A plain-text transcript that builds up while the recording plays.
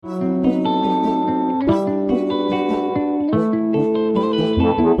What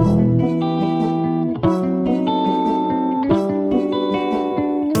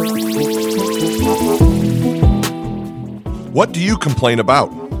do you complain about?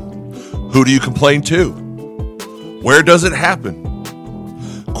 Who do you complain to? Where does it happen?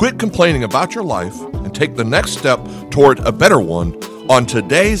 Quit complaining about your life and take the next step toward a better one on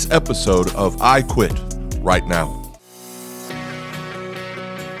today's episode of I Quit Right Now.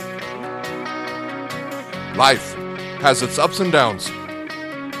 Life has its ups and downs.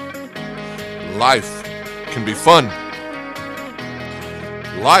 Life can be fun.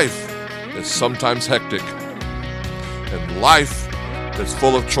 Life is sometimes hectic. And life is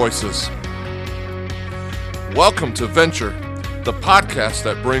full of choices. Welcome to Venture, the podcast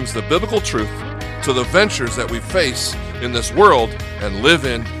that brings the biblical truth to the ventures that we face in this world and live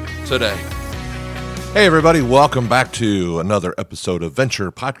in today. Hey everybody, welcome back to another episode of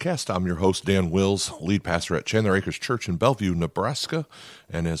Venture Podcast. I'm your host, Dan Wills, lead pastor at Chandler Acres Church in Bellevue, Nebraska.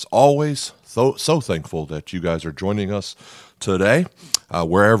 And as always, so thankful that you guys are joining us today,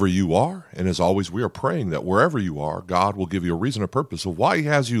 wherever you are. And as always, we are praying that wherever you are, God will give you a reason and purpose of why he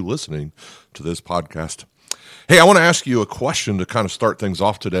has you listening to this podcast. Hey, I want to ask you a question to kind of start things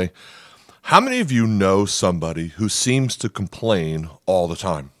off today. How many of you know somebody who seems to complain all the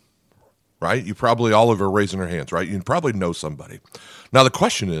time? Right? You probably all of you are raising their hands, right? You probably know somebody. Now, the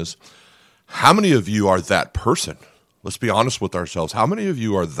question is, how many of you are that person? Let's be honest with ourselves. How many of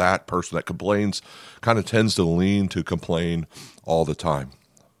you are that person that complains, kind of tends to lean to complain all the time?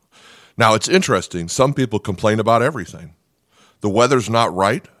 Now, it's interesting. Some people complain about everything. The weather's not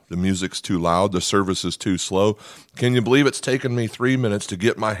right. The music's too loud. The service is too slow. Can you believe it's taken me 3 minutes to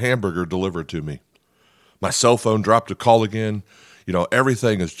get my hamburger delivered to me? My cell phone dropped a call again. You know,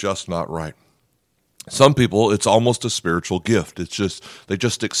 everything is just not right. Some people, it's almost a spiritual gift. They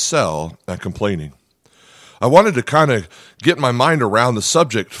just excel at complaining. I wanted to kind of get my mind around the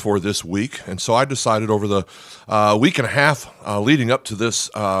subject for this week, and so I decided over the week and a half leading up to this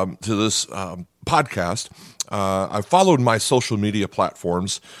podcast, I followed my social media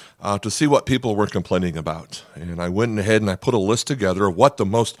platforms to see what people were complaining about. And I went ahead and I put a list together of what the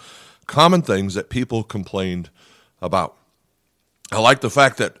most common things that people complained about. I like the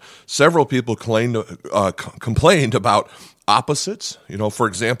fact that several people complained about opposites. You know, for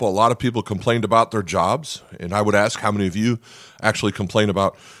example, a lot of people complained about their jobs, and I would ask how many of you actually complain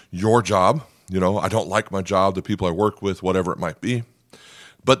about your job. You know, I don't like my job, the people I work with, whatever it might be.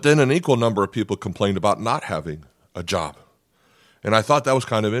 But then an equal number of people complained about not having a job. And I thought that was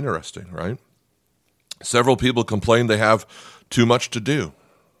kind of interesting, right? Several people complained they have too much to do.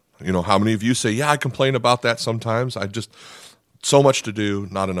 You know, how many of you say, yeah, I complain about that sometimes. So much to do,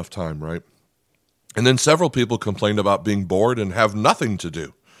 not enough time, right? And then several people complained about being bored and have nothing to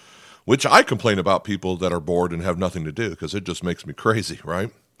do, which I complain about people that are bored and have nothing to do because it just makes me crazy, right?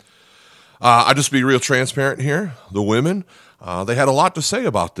 I just be real transparent here. The women, they had a lot to say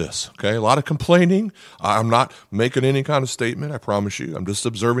about this, okay? A lot of complaining. I'm not making any kind of statement, I promise you. I'm just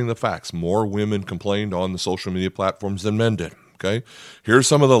observing the facts. More women complained on the social media platforms than men did, okay? Here's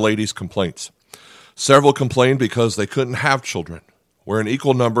some of the ladies' complaints. Several complained because they couldn't have children, where an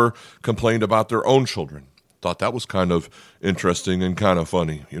equal number complained about their own children. Thought that was kind of interesting and kind of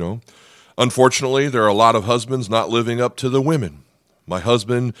funny, you know. Unfortunately, there are a lot of husbands not living up to the women. My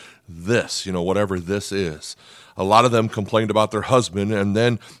husband, this, you know, whatever this is. A lot of them complained about their husband, and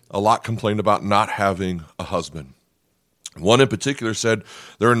then a lot complained about not having a husband. One in particular said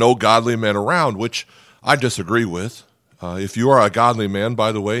there are no godly men around, which I disagree with. If you are a godly man,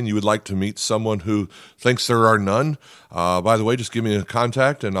 by the way, and you would like to meet someone who thinks there are none, by the way, just give me a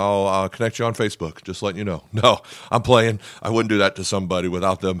contact and I'll connect you on Facebook, just letting you know. No, I'm playing. I wouldn't do that to somebody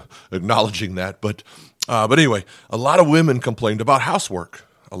without them acknowledging that. But anyway, a lot of women complained about housework.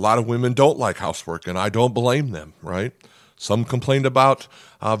 A lot of women don't like housework, and I don't blame them, right? Some complained about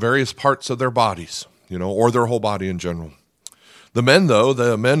various parts of their bodies, you know, or their whole body in general.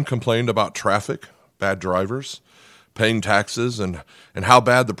 The men complained about traffic, bad drivers, paying taxes, and how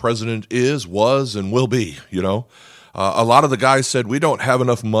bad the president was, and will be, you know. A lot of the guys said, we don't have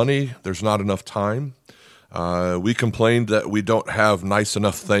enough money, there's not enough time. We complained that we don't have nice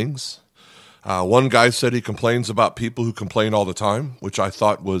enough things. One guy said he complains about people who complain all the time, which I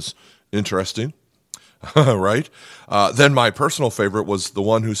thought was interesting, right? Then my personal favorite was the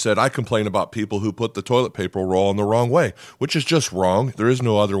one who said, I complain about people who put the toilet paper roll in the wrong way, which is just wrong. There is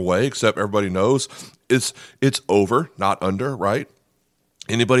no other way, except everybody knows it's over, not under, right?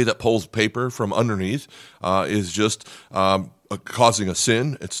 Anybody that pulls paper from underneath is just causing a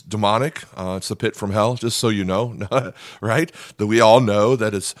sin. It's demonic. It's the pit from hell, just so you know, right? That we all know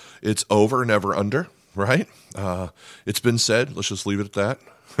that it's over, never under, right? It's been said. Let's just leave it at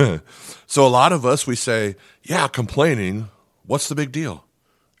that. So a lot of us, we say, yeah, complaining, what's the big deal?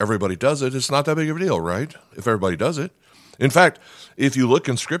 Everybody does it. It's not that big of a deal, right? If everybody does it. In fact, if you look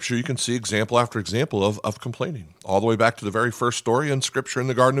in Scripture, you can see example after example of complaining, all the way back to the very first story in Scripture in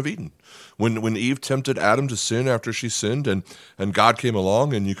the Garden of Eden. When Eve tempted Adam to sin after she sinned, and God came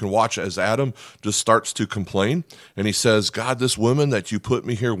along, and you can watch as Adam just starts to complain, and he says, God, this woman that you put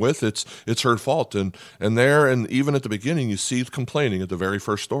me here with, it's her fault. And even at the beginning, you see complaining at the very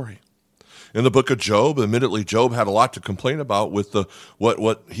first story. In the book of Job, admittedly, Job had a lot to complain about with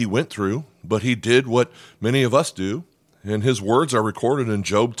what he went through, but he did what many of us do. And his words are recorded in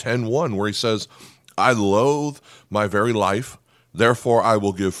Job 10:1, where he says, I loathe my very life, therefore I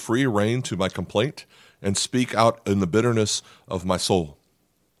will give free rein to my complaint and speak out in the bitterness of my soul.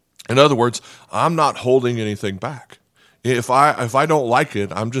 In other words, I'm not holding anything back. If I don't like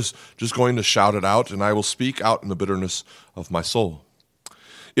it, I'm just going to shout it out, and I will speak out in the bitterness of my soul.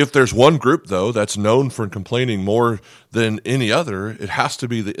 If there's one group, though, that's known for complaining more than any other, it has to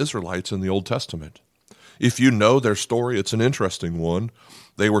be the Israelites in the Old Testament. If you know their story, it's an interesting one.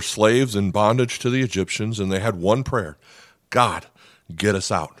 They were slaves in bondage to the Egyptians, and they had one prayer: God, get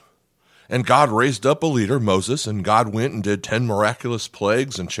us out. And God raised up a leader, Moses, and God went and did 10 miraculous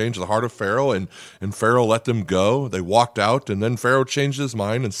plagues and changed the heart of Pharaoh, and Pharaoh let them go. They walked out, and then Pharaoh changed his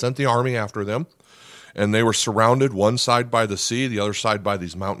mind and sent the army after them. And they were surrounded, one side by the sea, the other side by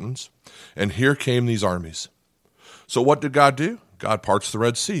these mountains. And here came these armies. So what did God do? God parts the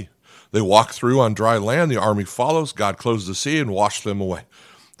Red Sea. They walk through on dry land. The army follows. God closed the sea and washed them away.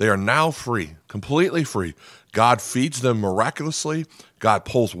 They are now free, completely free. God feeds them miraculously. God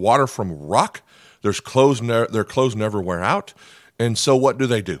pulls water from a rock. Their clothes never wear out. And so what do?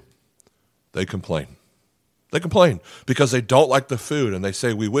 They complain. They complain because they don't like the food, and they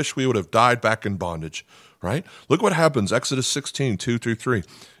say, we wish we would have died back in bondage, right? Look what happens, Exodus 16, 2-3.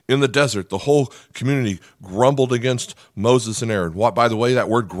 In the desert, the whole community grumbled against Moses and Aaron. By the way, that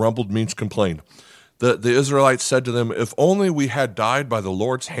word grumbled means complain. The Israelites said to them, if only we had died by the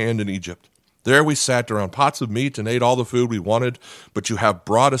Lord's hand in Egypt. There we sat around pots of meat and ate all the food we wanted, but you have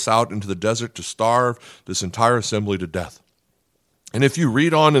brought us out into the desert to starve this entire assembly to death. And if you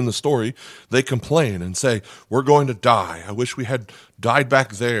read on in the story, they complain and say, we're going to die. I wish we had died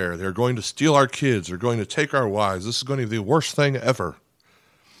back there. They're going to steal our kids. They're going to take our wives. This is going to be the worst thing ever.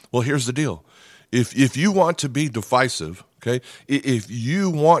 Well, here's the deal. If you want to be divisive, okay, if you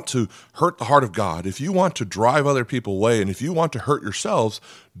want to hurt the heart of God, if you want to drive other people away, and if you want to hurt yourselves,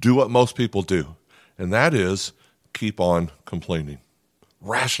 do what most people do, and that is keep on complaining.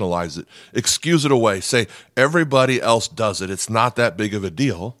 Rationalize it. Excuse it away. Say, everybody else does it. It's not that big of a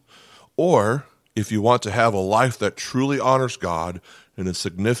deal. Or, if you want to have a life that truly honors God in a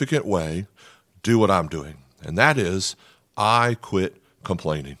significant way, do what I'm doing, and that is, I quit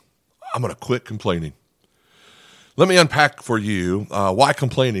complaining. I'm going to quit complaining. Let me unpack for you why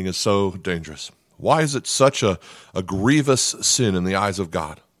complaining is so dangerous. Why is it such a grievous sin in the eyes of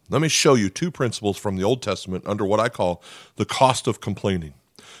God? Let me show you two principles from the Old Testament under what I call the cost of complaining.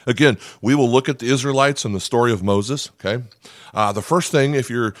 Again, we will look at the Israelites and the story of Moses. Okay, the first thing, if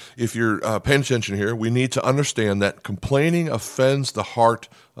you're paying attention here, we need to understand that complaining offends the heart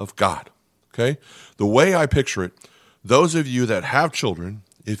of God. Okay, the way I picture it, those of you that have children,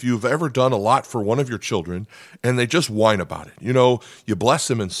 if you've ever done a lot for one of your children and they just whine about it, you bless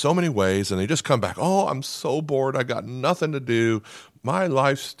them in so many ways and they just come back, oh, I'm so bored, I got nothing to do, my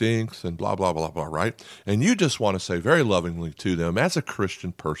life stinks, and blah, blah, blah, blah, right? And you just want to say very lovingly to them, as a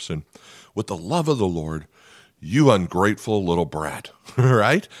Christian person, with the love of the Lord, you ungrateful little brat,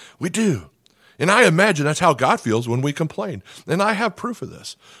 right? We do. And I imagine that's how God feels when we complain. And I have proof of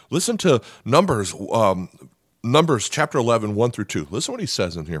this. Listen to Numbers chapter 11, 1-2. Listen what he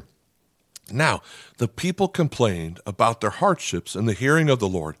says in here. Now, the people complained about their hardships in the hearing of the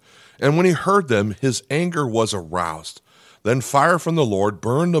Lord. And when he heard them, his anger was aroused. Then fire from the Lord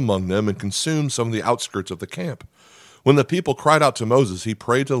burned among them and consumed some of the outskirts of the camp. When the people cried out to Moses, he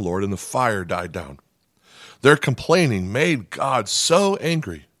prayed to the Lord, and the fire died down. Their complaining made God so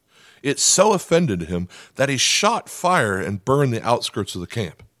angry. It so offended him that he shot fire and burned the outskirts of the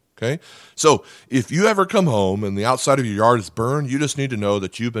camp. Okay? So if you ever come home and the outside of your yard is burned, you just need to know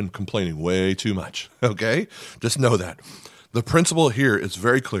that you've been complaining way too much. Okay? Just know that. The principle here is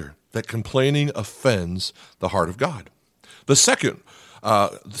very clear, that complaining offends the heart of God. The second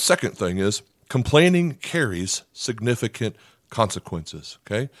thing is complaining carries significant consequences,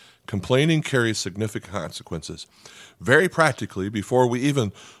 okay? Complaining carries significant consequences. Very practically, before we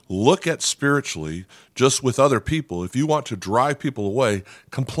even look at spiritually, just with other people, if you want to drive people away,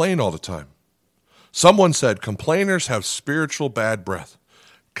 complain all the time. Someone said complainers have spiritual bad breath.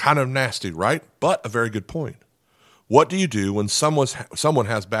 Kind of nasty, right? But a very good point. What do you do when someone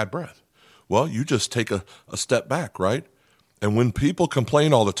has bad breath? Well, you just take a step back, right? And when people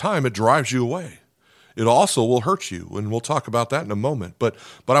complain all the time, it drives you away. It also will hurt you, and we'll talk about that in a moment. But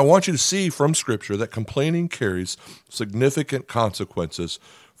I want you to see from Scripture that complaining carries significant consequences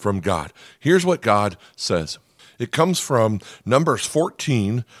from God. Here's what God says. It comes from Numbers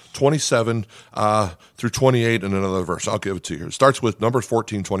 14, 27 through 28 in another verse. I'll give it to you. It starts with Numbers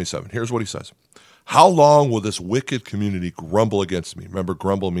 14, 27. Here's what he says. How long will this wicked community grumble against me? Remember,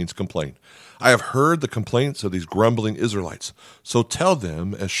 grumble means complain. I have heard the complaints of these grumbling Israelites. So tell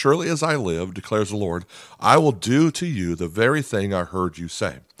them, as surely as I live, declares the Lord, I will do to you the very thing I heard you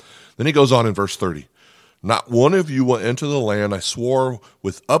say. Then he goes on in verse 30. Not one of you will enter the land I swore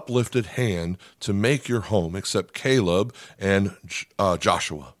with uplifted hand to make your home, except Caleb and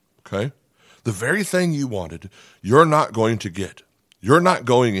Joshua. Okay? The very thing you wanted, you're not going to get. You're not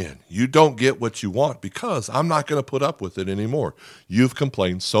going in. You don't get what you want because I'm not going to put up with it anymore. You've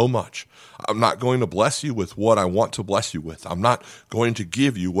complained so much. I'm not going to bless you with what I want to bless you with. I'm not going to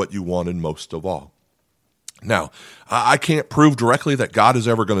give you what you wanted most of all. Now, I can't prove directly that God is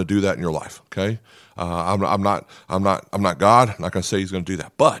ever going to do that in your life. Okay, I'm not God. I'm not going to say He's going to do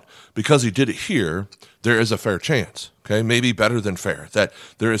that. But because He did it here, there is a fair chance. Okay, maybe better than fair, that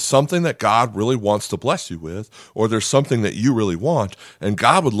there is something that God really wants to bless you with, or there's something that you really want, and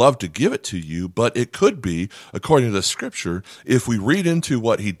God would love to give it to you. But it could be, according to the Scripture, if we read into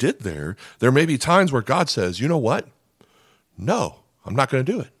what He did there may be times where God says, you know what? No, I'm not going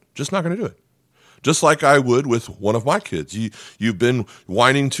to do it. Just not going to do it. Just like I would with one of my kids. You've been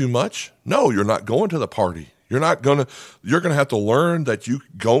whining too much? No, you're not going to the party. You're going to have to learn that you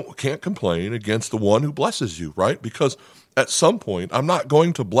can't complain against the one who blesses you, right? Because at some point, I'm not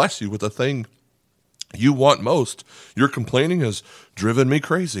going to bless you with the thing you want most. Your complaining has driven me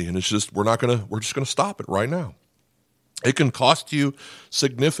crazy, and it's just we're just going to stop it right now. It can cost you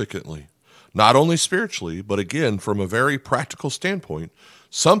significantly, not only spiritually, but again, from a very practical standpoint.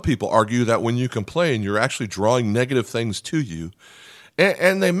 Some people argue that when you complain, you're actually drawing negative things to you,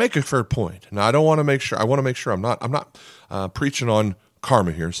 and they make a fair point. Now, I want to make sure I'm not preaching on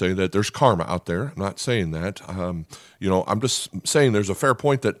karma here, saying that there's karma out there. I'm not saying that. I'm just saying there's a fair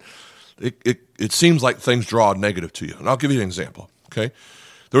point that it seems like things draw negative to you. And I'll give you an example. Okay,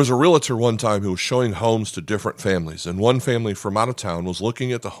 there was a realtor one time who was showing homes to different families, and one family from out of town was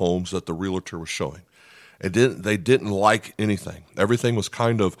looking at the homes that the realtor was showing. They didn't like anything. Everything was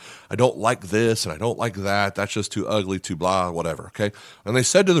kind of, I don't like this and I don't like that. That's just too ugly, too blah, whatever, okay? And they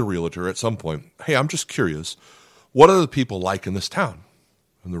said to the realtor at some point, hey, I'm just curious, what are the people like in this town?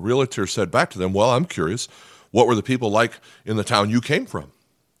 And the realtor said back to them, well, I'm curious, what were the people like in the town you came from?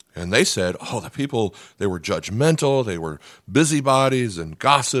 And they said, the people, they were judgmental, they were busybodies and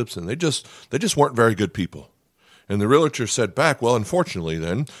gossips, and they just weren't very good people. And the realtor said back, well, unfortunately,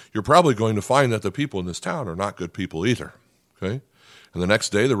 then, you're probably going to find that the people in this town are not good people either, okay? And the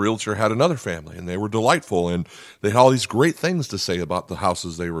next day, the realtor had another family, and they were delightful, and they had all these great things to say about the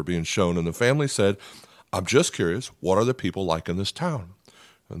houses they were being shown. And the family said, I'm just curious, what are the people like in this town?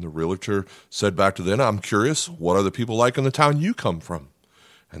 And the realtor said back to them, I'm curious, what are the people like in the town you come from?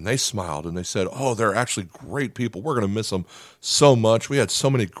 And they smiled and they said, they're actually great people. We're going to miss them so much. We had so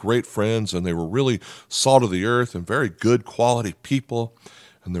many great friends, and they were really salt of the earth and very good quality people.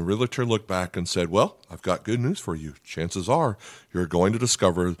 And the realtor looked back and said, well, I've got good news for you. Chances are you're going to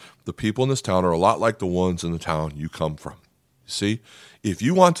discover the people in this town are a lot like the ones in the town you come from. You see, if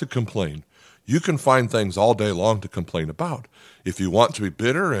you want to complain, you can find things all day long to complain about. If you want to be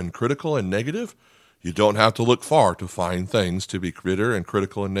bitter and critical and negative, you don't have to look far to find things to be bitter and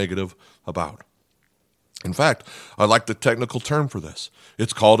critical and negative about. In fact, I like the technical term for this.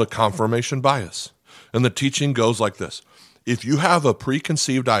 It's called a confirmation bias. And the teaching goes like this. If you have a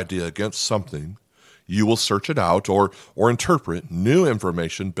preconceived idea against something, you will search it out or interpret new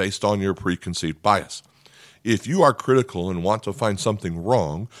information based on your preconceived bias. If you are critical and want to find something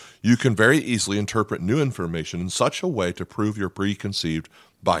wrong, you can very easily interpret new information in such a way to prove your preconceived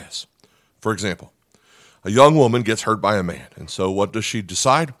bias. For example, a young woman gets hurt by a man, and so what does she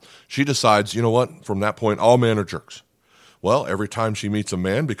decide? She decides, you know what, from that point, all men are jerks. Well, every time she meets a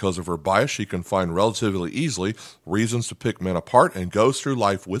man, because of her bias, she can find relatively easily reasons to pick men apart and goes through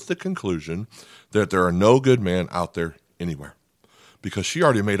life with the conclusion that there are no good men out there anywhere. because she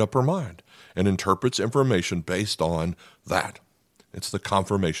already made up her mind and interprets information based on that. It's the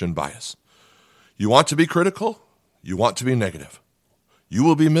confirmation bias. You want to be critical? You want to be negative. You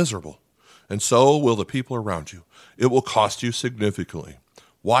will be miserable, and so will the people around you. It will cost you significantly.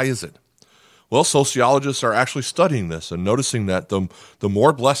 Why is it? Well, sociologists are actually studying this and noticing that the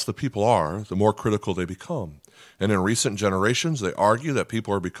more blessed the people are, the more critical they become. And in recent generations, they argue that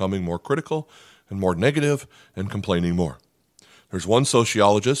people are becoming more critical and more negative and complaining more. There's one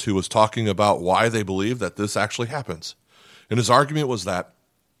sociologist who was talking about why they believe that this actually happens. And his argument was that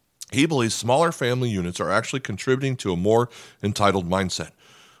he believes smaller family units are actually contributing to a more entitled mindset,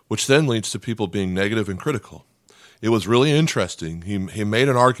 which then leads to people being negative and critical. It was really interesting. He made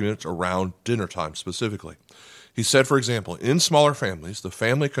an argument around dinner time specifically. He said, for example, in smaller families, the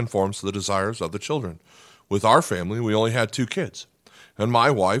family conforms to the desires of the children. With our family, we only had 2 kids, and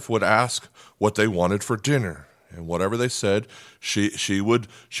my wife would ask what they wanted for dinner, and whatever they said, she would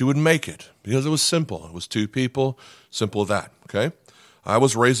make it because it was simple. It was 2 people, simple as that. Okay, I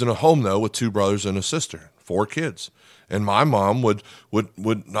was raised in a home though with 2 brothers and a sister, 4 kids. And my mom would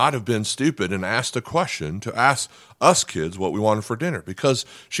not have been stupid and asked a question to ask us kids what we wanted for dinner because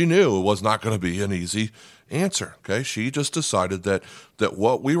she knew it was not going to be an easy answer. Okay, she just decided that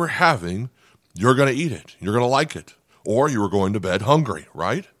what we were having, you're going to eat it, you're going to like it, or you were going to bed hungry,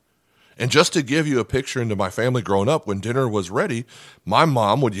 right? And just to give you a picture into my family growing up, when dinner was ready, my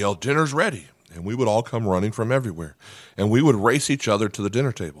mom would yell, "Dinner's ready," and we would all come running from everywhere, and we would race each other to the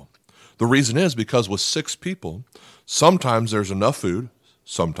dinner table. The reason is because with 6 people, sometimes there's enough food,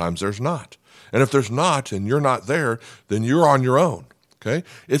 sometimes there's not. And if there's not and you're not there, then you're on your own, okay?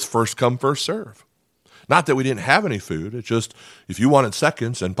 It's first come, first serve. Not that we didn't have any food. It's just if you wanted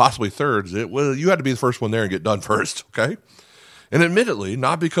seconds and possibly thirds, you had to be the first one there and get done first, okay? And admittedly,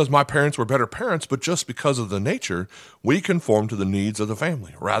 not because my parents were better parents, but just because of the nature, we conform to the needs of the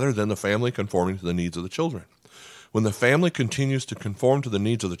family rather than the family conforming to the needs of the children. When the family continues to conform to the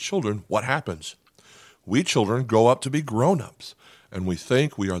needs of the children, what happens? We children grow up to be grown-ups, and we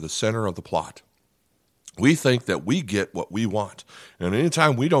think we are the center of the plot. We think that we get what we want. And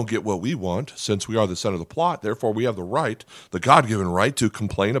anytime we don't get what we want, since we are the center of the plot, therefore we have the right, the God-given right, to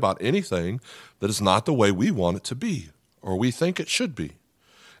complain about anything that is not the way we want it to be, or we think it should be.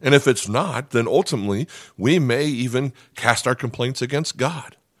 And if it's not, then ultimately we may even cast our complaints against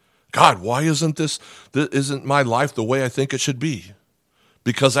God. God, why isn't my life the way I think it should be?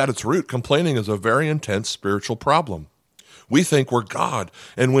 Because at its root, complaining is a very intense spiritual problem. We think we're God,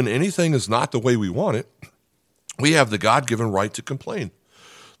 and when anything is not the way we want it, we have the God-given right to complain.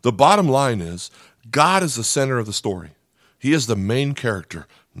 The bottom line is, God is the center of the story. He is the main character,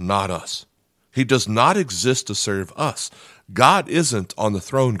 not us. He does not exist to serve us. God isn't on the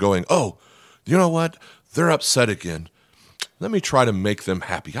throne going, "Oh, you know what? They're upset again. Let me try to make them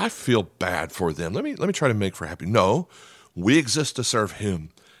happy. I feel bad for them. Let me try to make for happy." No, we exist to serve him.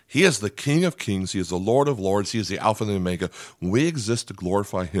 He is the King of Kings. He is the Lord of Lords. He is the Alpha and the Omega. We exist to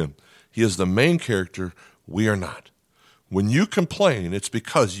glorify him. He is the main character. We are not. When you complain, it's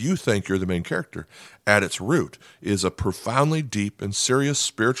because you think you're the main character. At its root is a profoundly deep and serious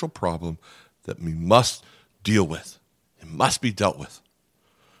spiritual problem that we must deal with. It must be dealt with.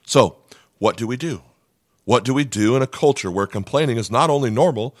 So, what do we do? What do we do in a culture where complaining is not only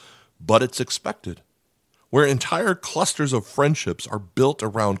normal, but it's expected? Where entire clusters of friendships are built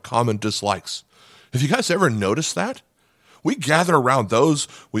around common dislikes. Have you guys ever noticed that? We gather around those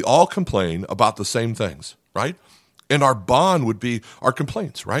we all complain about the same things, right? And our bond would be our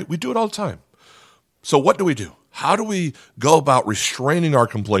complaints, right? We do it all the time. So what do we do? How do we go about restraining our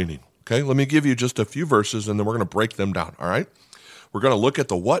complaining? Okay, let me give you just a few verses and then we're going to break them down, all right? We're going to look at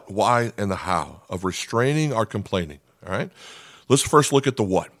the what, why, and the how of restraining our complaining, all right? Let's first look at the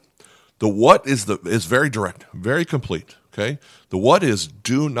what. The what is very direct, very complete, okay? The what is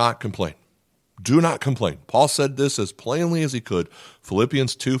do not complain. Do not complain. Paul said this as plainly as he could,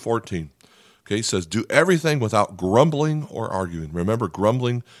 Philippians 2:14. Okay, he says, do everything without grumbling or arguing. Remember,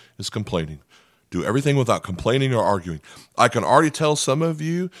 grumbling is complaining. Do everything without complaining or arguing. I can already tell some of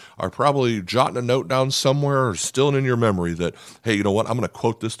you are probably jotting a note down somewhere or still in your memory that, hey, you know what? I'm going to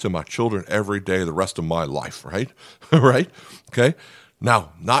quote this to my children every day the rest of my life, right? Right? Okay?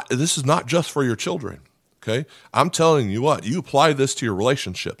 Now, this is not just for your children, okay? I'm telling you what, you apply this to your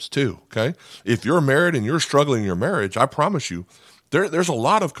relationships too, okay? If you're married and you're struggling in your marriage, I promise you, there's a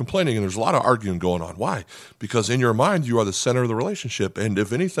lot of complaining and there's a lot of arguing going on. Why? Because in your mind, you are the center of the relationship. And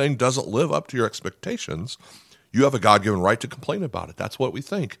if anything doesn't live up to your expectations, you have a God-given right to complain about it. That's what we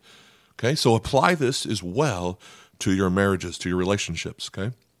think. Okay, so apply this as well to your marriages, to your relationships,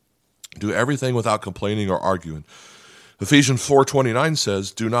 okay? Do everything without complaining or arguing. Ephesians 4:29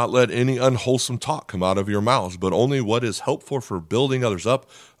 says, "Do not let any unwholesome talk come out of your mouths, but only what is helpful for building others up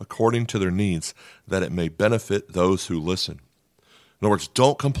according to their needs, that it may benefit those who listen." In other words,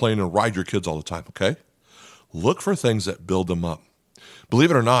 don't complain and ride your kids all the time, okay? Look for things that build them up. Believe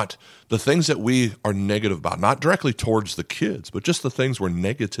it or not, the things that we are negative about, not directly towards the kids, but just the things we're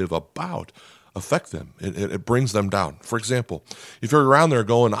negative about, affect them. It brings them down. For example, if you're around there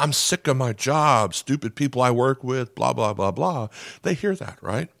going, "I'm sick of my job, stupid people I work with, blah, blah, blah, blah," they hear that,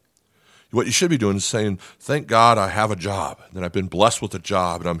 right? What you should be doing is saying, "Thank God I have a job, and I've been blessed with a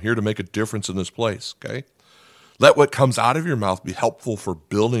job, and I'm here to make a difference in this place," okay? Let what comes out of your mouth be helpful for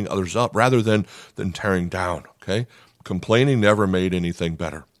building others up rather than tearing down, okay? Complaining never made anything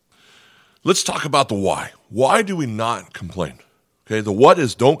better. Let's talk about the why. Why do we not complain? Okay, the what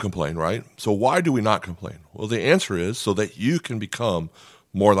is don't complain, right? So why do we not complain? Well, the answer is so that you can become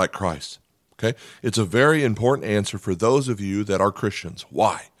more like Christ. Okay, it's a very important answer for those of you that are Christians.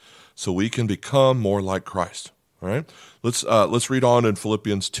 Why? So we can become more like Christ. All right, let's read on in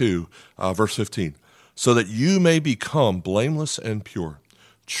Philippians 2, verse 15. "So that you may become blameless and pure,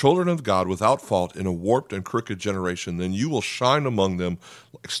 children of God without fault in a warped and crooked generation, then you will shine among them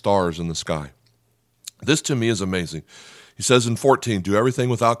like stars in the sky." This to me is amazing. He says in 14, "Do everything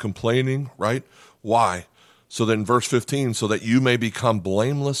without complaining," right? Why? So then in verse 15, "So that you may become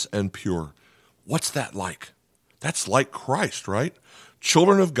blameless and pure." What's that like? That's like Christ, right?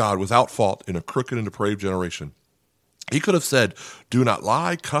 Children of God without fault in a crooked and depraved generation. He could have said, "Do not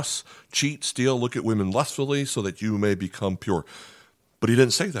lie, cuss, cheat, steal, look at women lustfully, so that you may become pure." But he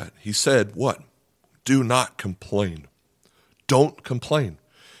didn't say that. He said, what? Do not complain. Don't complain.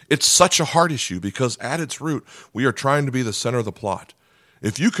 It's such a hard issue because at its root, we are trying to be the center of the plot.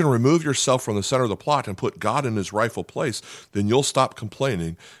 If you can remove yourself from the center of the plot and put God in his rightful place, then you'll stop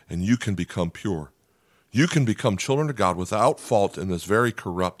complaining and you can become pure. You can become children of God without fault in this very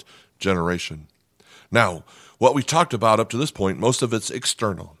corrupt generation. Now, what we talked about up to this point, most of it's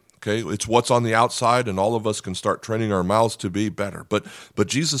external. Okay, it's what's on the outside, and all of us can start training our mouths to be better. But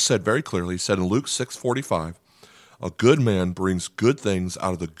Jesus said very clearly, he said in Luke 6:45, "A good man brings good things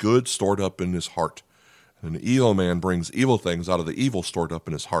out of the good stored up in his heart, and an evil man brings evil things out of the evil stored up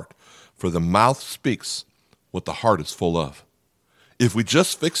in his heart. For the mouth speaks what the heart is full of." If we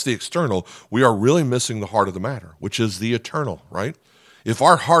just fix the external, we are really missing the heart of the matter, which is the eternal, right? If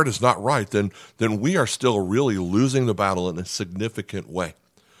our heart is not right, then we are still really losing the battle in a significant way.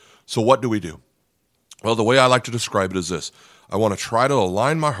 So what do we do? Well, the way I like to describe it is this. I want to try to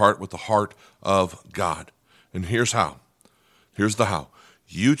align my heart with the heart of God. And here's how. Here's the how.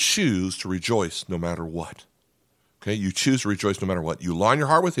 You choose to rejoice no matter what. Okay, you choose to rejoice no matter what. You align your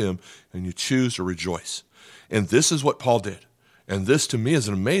heart with him and you choose to rejoice. And this is what Paul did. And this to me is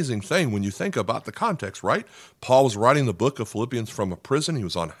an amazing thing when you think about the context, right? Paul was writing the book of Philippians from a prison. He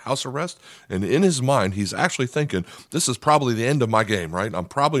was on house arrest. And in his mind, he's actually thinking, this is probably the end of my game, right? I'm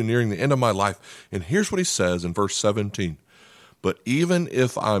probably nearing the end of my life. And here's what he says in verse 17. "But even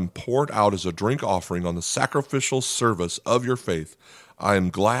if I'm poured out as a drink offering on the sacrificial service of your faith, I am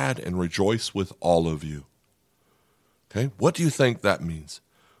glad and rejoice with all of you." Okay, what do you think that means?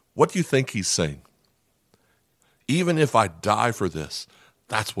 What do you think he's saying? Even if I die for this,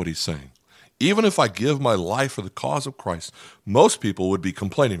 that's what he's saying. Even if I give my life for the cause of Christ, most people would be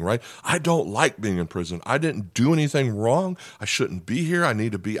complaining, right? I don't like being in prison. I didn't do anything wrong. I shouldn't be here. I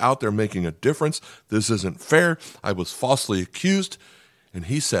need to be out there making a difference. This isn't fair. I was falsely accused. And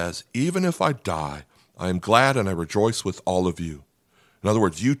he says, even if I die, I am glad and I rejoice with all of you. In other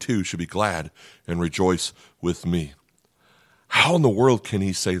words, you too should be glad and rejoice with me. How in the world can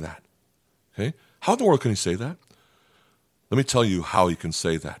he say that? Okay? How in the world can he say that? Let me tell you how he can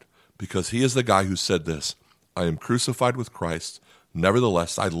say that. Because he is the guy who said this, "I am crucified with Christ,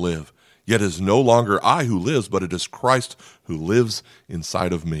 nevertheless I live. Yet it is no longer I who lives, but it is Christ who lives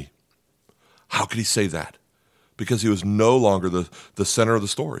inside of me." How could he say that? Because he was no longer the center of the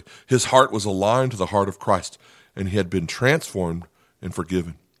story. His heart was aligned to the heart of Christ, and he had been transformed and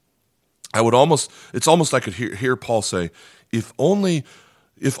forgiven. It's almost like I could hear Paul say, if only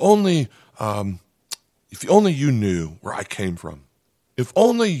you knew where I came from. If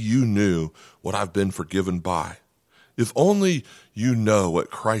only you knew what I've been forgiven by. If only you know what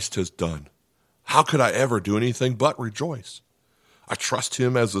Christ has done. How could I ever do anything but rejoice? I trust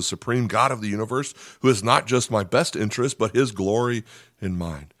him as the supreme God of the universe, who is not just my best interest, but his glory in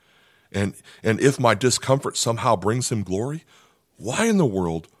mine. And if my discomfort somehow brings him glory, why in the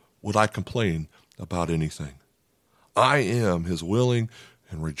world would I complain about anything? I am his willing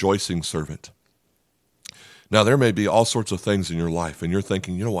and rejoicing servant. Now, there may be all sorts of things in your life, and you're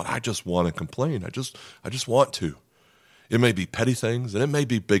thinking, you know what, I just want to complain. I just want to. It may be petty things, and it may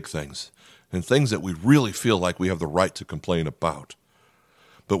be big things, and things that we really feel like we have the right to complain about.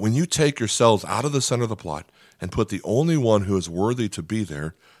 But when you take yourselves out of the center of the plot and put the only one who is worthy to be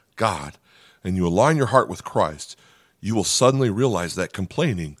there, God, and you align your heart with Christ, you will suddenly realize that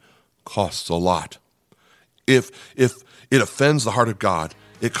complaining costs a lot. If it offends the heart of God,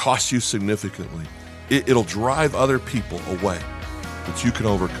 it costs you significantly. It'll drive other people away, but you can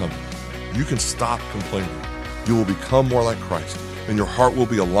overcome it. You can stop complaining. You will become more like Christ, and your heart will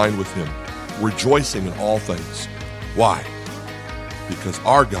be aligned with Him, rejoicing in all things. Why? Because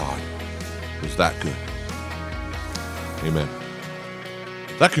our God is that good. Amen.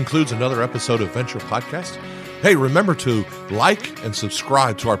 That concludes another episode of Venture Podcast. Hey, remember to like and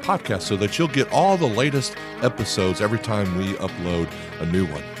subscribe to our podcast so that you'll get all the latest episodes every time we upload a new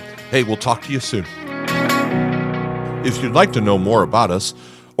one. Hey, we'll talk to you soon. If you'd like to know more about us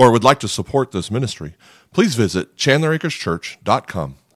or would like to support this ministry, please visit chandleracreschurch.com.